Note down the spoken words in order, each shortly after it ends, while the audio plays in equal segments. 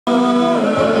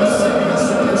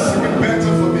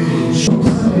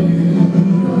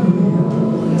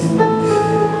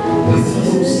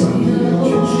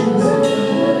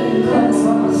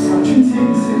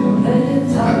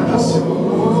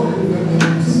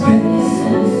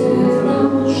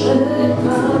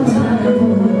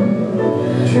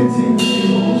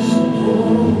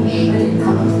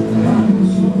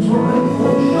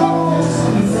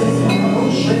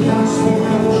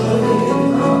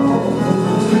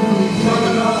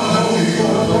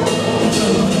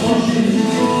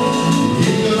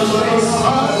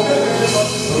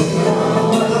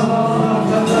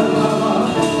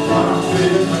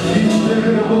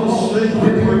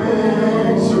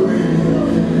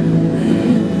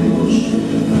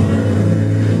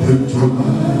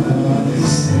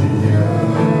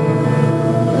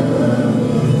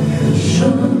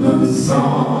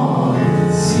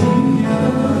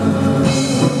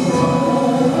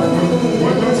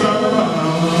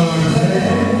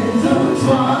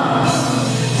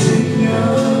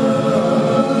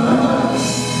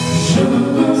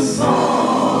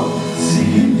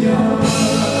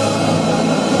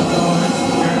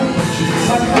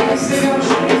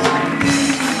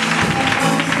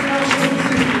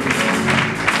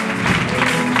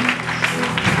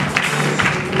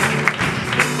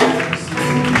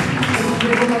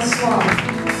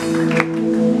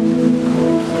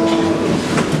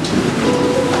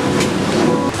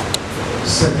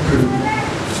C'est que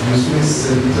je suis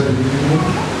serviteur de Dieu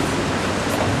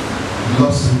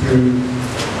lorsque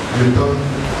je donne,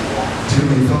 Dieu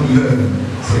me donne l'heure,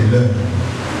 c'est l'heure.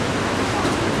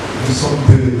 Nous sommes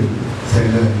deux, c'est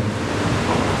l'heure.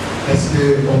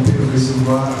 Est-ce qu'on peut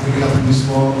recevoir avec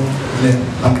l'applaudissement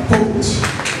l'apôtre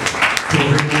pour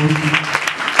remuer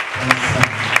ensemble?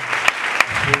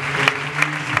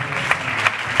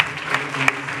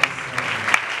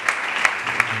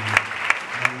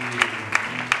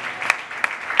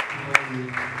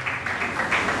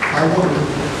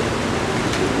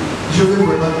 Je veux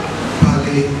vraiment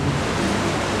parler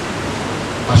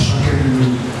à chacun de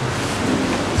nous,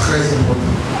 très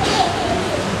important.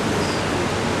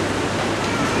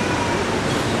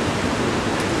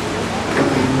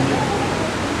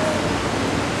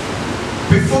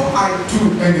 Before I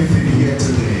do anything here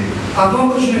today, avant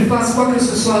que je ne fasse quoi que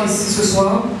ce soit ici ce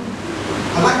soir,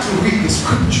 I'd like to read the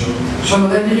scripture.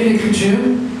 J'aimerais lire une écriture.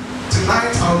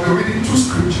 Tonight I'll be reading two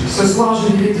scriptures. Ce soir,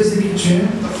 je lirai deux écritures.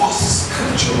 The first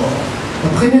scripture La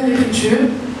première écriture,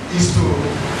 is to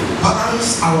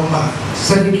balance our mind.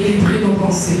 c'est d'équilibrer nos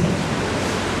pensées.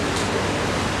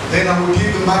 Then I will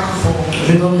give the microphone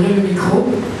Je donnerai le micro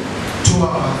to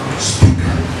our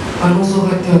speaker. à nos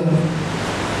orateurs.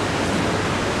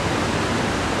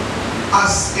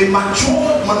 As a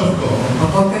mature man of God, En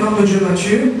tant qu'un homme de Dieu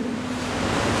mature,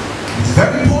 it's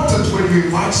very important when you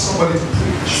invite somebody to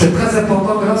preach. c'est très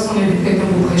important que lorsqu'on invite quelqu'un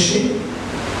pour prêcher,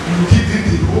 You give him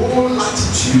the whole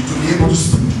latitude to be able to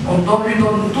speak. on lui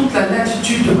donne toute la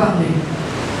latitude de parler.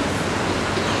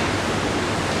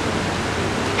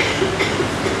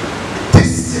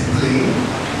 Discipline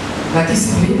La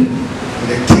discipline in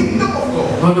the kingdom of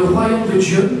God dans le royaume de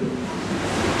Dieu,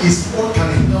 is what can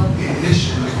help a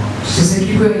nation advance. c'est ce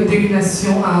qui peut aider une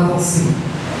nation à avancer.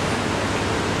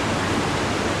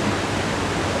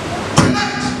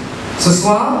 Tonight, Ce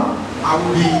soir, I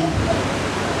will be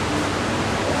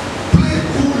playing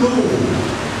cool low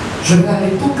je vais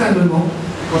aller tout calmement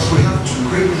because we have two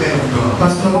great men of God.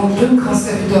 parce que nous avons deux grands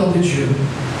serviteurs de Dieu.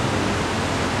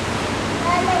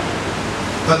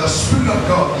 That the Spirit of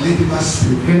God live in my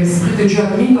spirit. Que l'Esprit de Dieu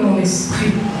a mis dans mon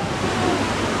esprit.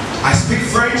 I speak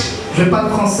French, Je parle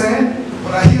français,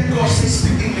 but I hear God say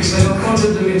speak English. mais j'entends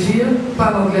Dieu de me dire,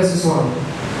 parle anglais ce soir.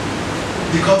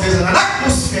 Because there's an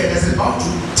atmosphere that's about to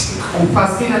take over.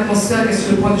 Parce qu'une atmosphère est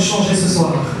sur le point de changer ce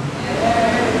soir.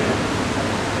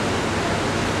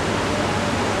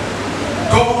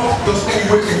 God does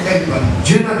not wait for anybody.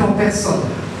 Dieu n'attend personne.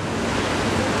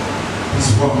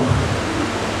 His work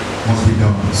must be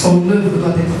done. Son œuvre doit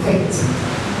être faite.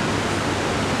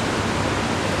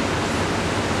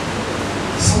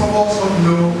 Some of us don't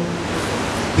know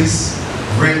this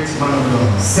great man of God.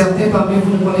 Certains parmi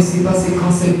vous ne connaissez pas ces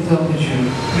grands serviteurs de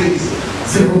Dieu. Please,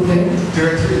 S'il vous plaît,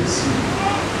 directrice,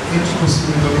 est-ce que vous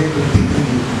me donner le dédié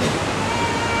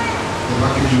de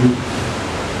l'accueillir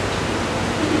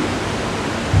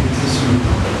pour sur le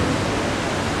temps?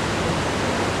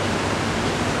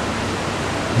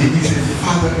 He is a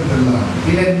father in the land.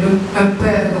 il est un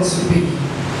père dans ce pays.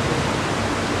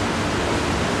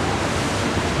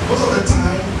 Most of the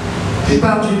time, La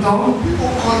plupart du temps, people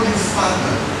call you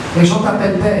father les gens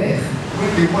t'appellent père when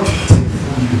they want to take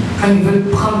from you, quand ils veulent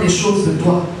prendre des choses de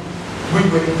toi, when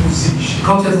you're in position.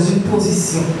 quand tu es dans une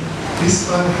position. This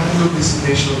man handled this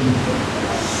nation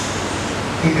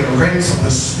in the realms of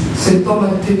the spirit. Cet homme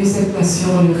a tenu cette nation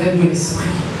dans le règne de l'esprit.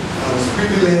 I was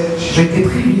privileged J'ai été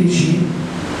privilégié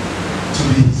to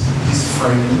be his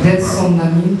friend. d'être son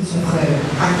ami, son frère.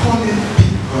 I call him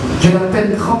big brother. Je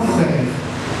l'appelle grand frère.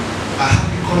 I have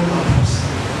to call him apostle.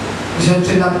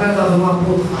 Je l'appelle rarement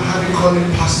apôtre. I have to call him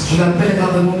Je pastor. l'appelle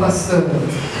rarement pasteur.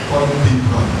 Call him big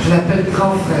brother. Je l'appelle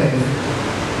grand frère.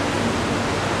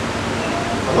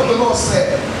 And what the Lord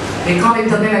said, Et quand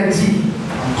l'Éternel a dit,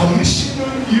 I'm commissioning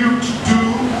you to do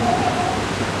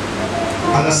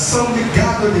an assembly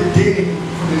gathered again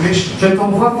for the nation. je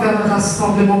t'envoie faire un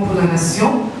rassemblement pour la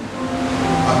nation.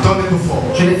 I've done it before.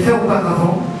 Je l'ai fait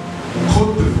auparavant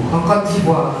Côte d'Ivoire. en Côte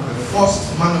d'Ivoire. The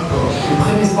first man of God Le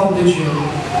premier homme de Dieu.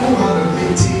 who had a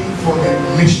meeting for the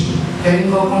nation. Il y a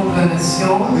une rencontre pour la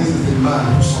nation. And this is the man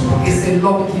who Et supported c'est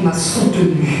l'homme qui m'a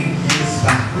soutenu. years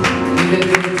back. Il est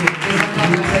devenu des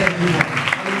années après, en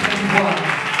Côte d'Ivoire.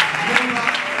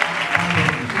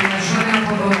 Il n'a jamais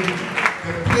abandonné.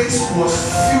 The place was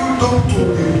filled up to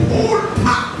the whole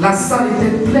park La salle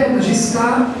était pleine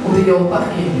jusqu'au dehors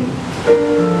parking.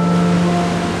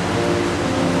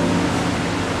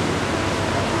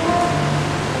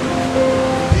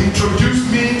 He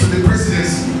introduced me to the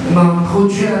presidency. Il m'a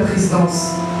introduit à la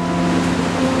présidence.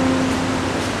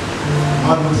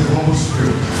 Man with a humble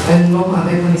spirit. Un homme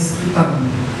avec un esprit humble.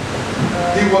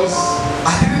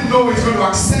 I didn't know he was going to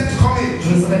accept coming.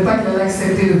 Je ne savais pas qu'il allait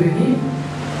accepter de venir.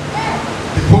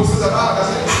 The posters about, I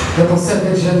said, Le concert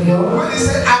était déjà dehors. when he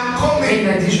said, I'm Et coming, il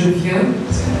a dit je viens.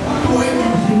 I said, what do I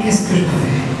do Mais qu'est-ce que je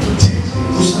fais to change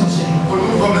pour this? changer? Oh,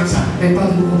 no problem, sir. Mais pas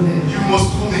de problème. You must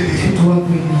come Tu again. dois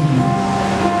venir. I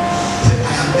said,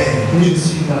 I am there. Et je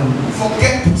suis là.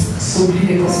 Forget posters. Oublie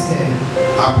les posters.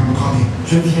 I'll be coming.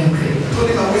 Je viendrai. I told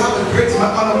him that we have a great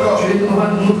man of Je God. vais demander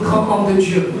à notre grand homme de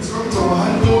Dieu Who's going to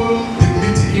handle the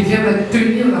meeting. qui vient de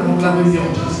tenir la réunion.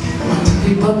 Just give him a time.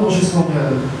 Et donne-moi juste mon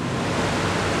heure.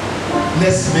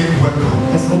 Let's make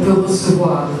welcome. Est-ce qu'on peut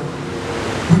recevoir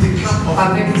With a clap of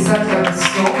avec des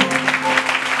acclamations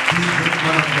this great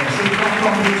man of God. ce grand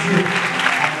homme de Dieu?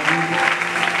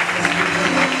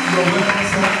 You're welcome,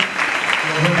 sir.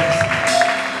 You're welcome, sir.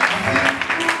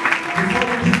 Before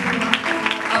we begin,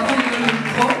 Avant de donner le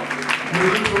micro,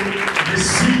 we're going to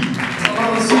receive on va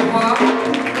recevoir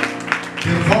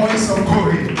the voice of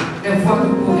Corey. les voix de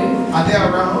Corée. Are they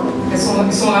around? Ils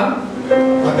sont là.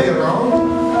 Are they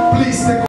around?